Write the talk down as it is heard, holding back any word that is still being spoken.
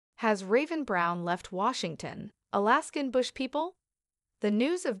Has Raven Brown left Washington? Alaskan Bush People? The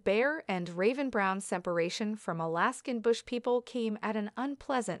news of Bear and Raven Brown's separation from Alaskan Bush People came at an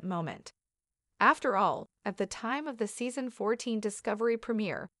unpleasant moment. After all, at the time of the Season 14 Discovery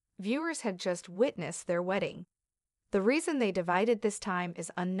premiere, viewers had just witnessed their wedding. The reason they divided this time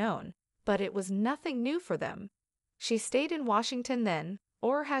is unknown, but it was nothing new for them. She stayed in Washington then,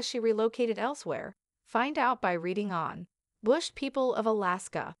 or has she relocated elsewhere? Find out by reading on. Bush People of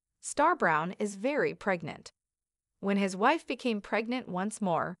Alaska. Star Brown is very pregnant. When his wife became pregnant once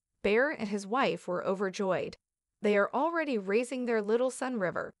more, Bear and his wife were overjoyed. They are already raising their little son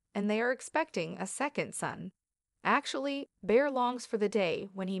River, and they are expecting a second son. Actually, Bear longs for the day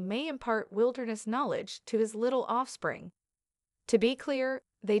when he may impart wilderness knowledge to his little offspring. To be clear,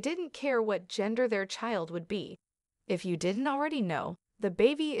 they didn't care what gender their child would be. If you didn't already know, the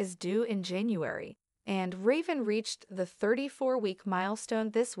baby is due in January, and Raven reached the 34-week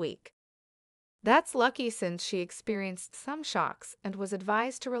milestone this week. That's lucky since she experienced some shocks and was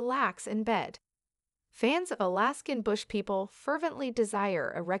advised to relax in bed. Fans of Alaskan Bush People fervently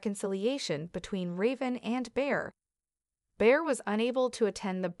desire a reconciliation between Raven and Bear. Bear was unable to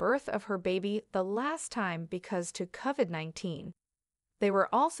attend the birth of her baby the last time because of COVID-19. They were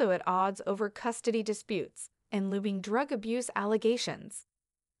also at odds over custody disputes and looming drug abuse allegations.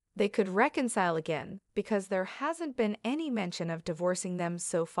 They could reconcile again because there hasn't been any mention of divorcing them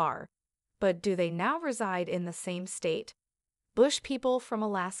so far. But do they now reside in the same state? Bush People from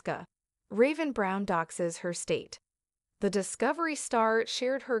Alaska. Raven Brown doxes her state. The Discovery star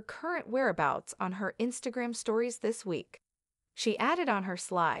shared her current whereabouts on her Instagram stories this week. She added on her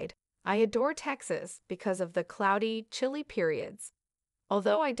slide, "I adore Texas because of the cloudy, chilly periods.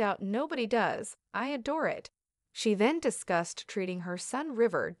 Although I doubt nobody does, I adore it." She then discussed treating her son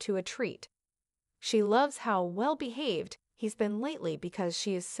River to a treat. She loves how well-behaved he's been lately because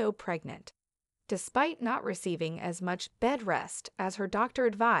she is so pregnant. Despite not receiving as much bed rest as her doctor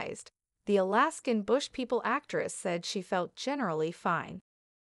advised, the Alaskan Bush People actress said she felt generally fine.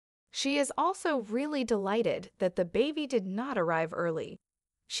 She is also really delighted that the baby did not arrive early.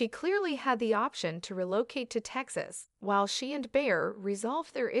 She clearly had the option to relocate to Texas while she and Bear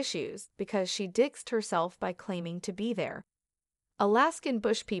resolved their issues because she dixed herself by claiming to be there. Alaskan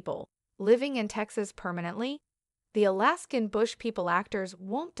Bush People, living in Texas permanently? The Alaskan Bush People actors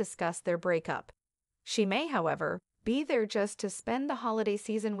won't discuss their breakup. She may, however, be there just to spend the holiday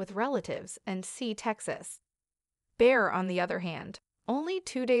season with relatives and see Texas. Bear, on the other hand, only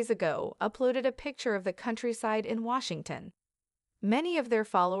 2 days ago uploaded a picture of the countryside in Washington. Many of their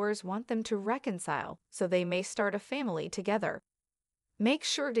followers want them to reconcile so they may start a family together. Make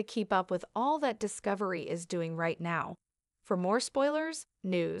sure to keep up with all that Discovery is doing right now. For more spoilers,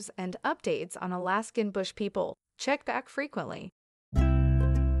 news, and updates on Alaskan Bush People, check back frequently.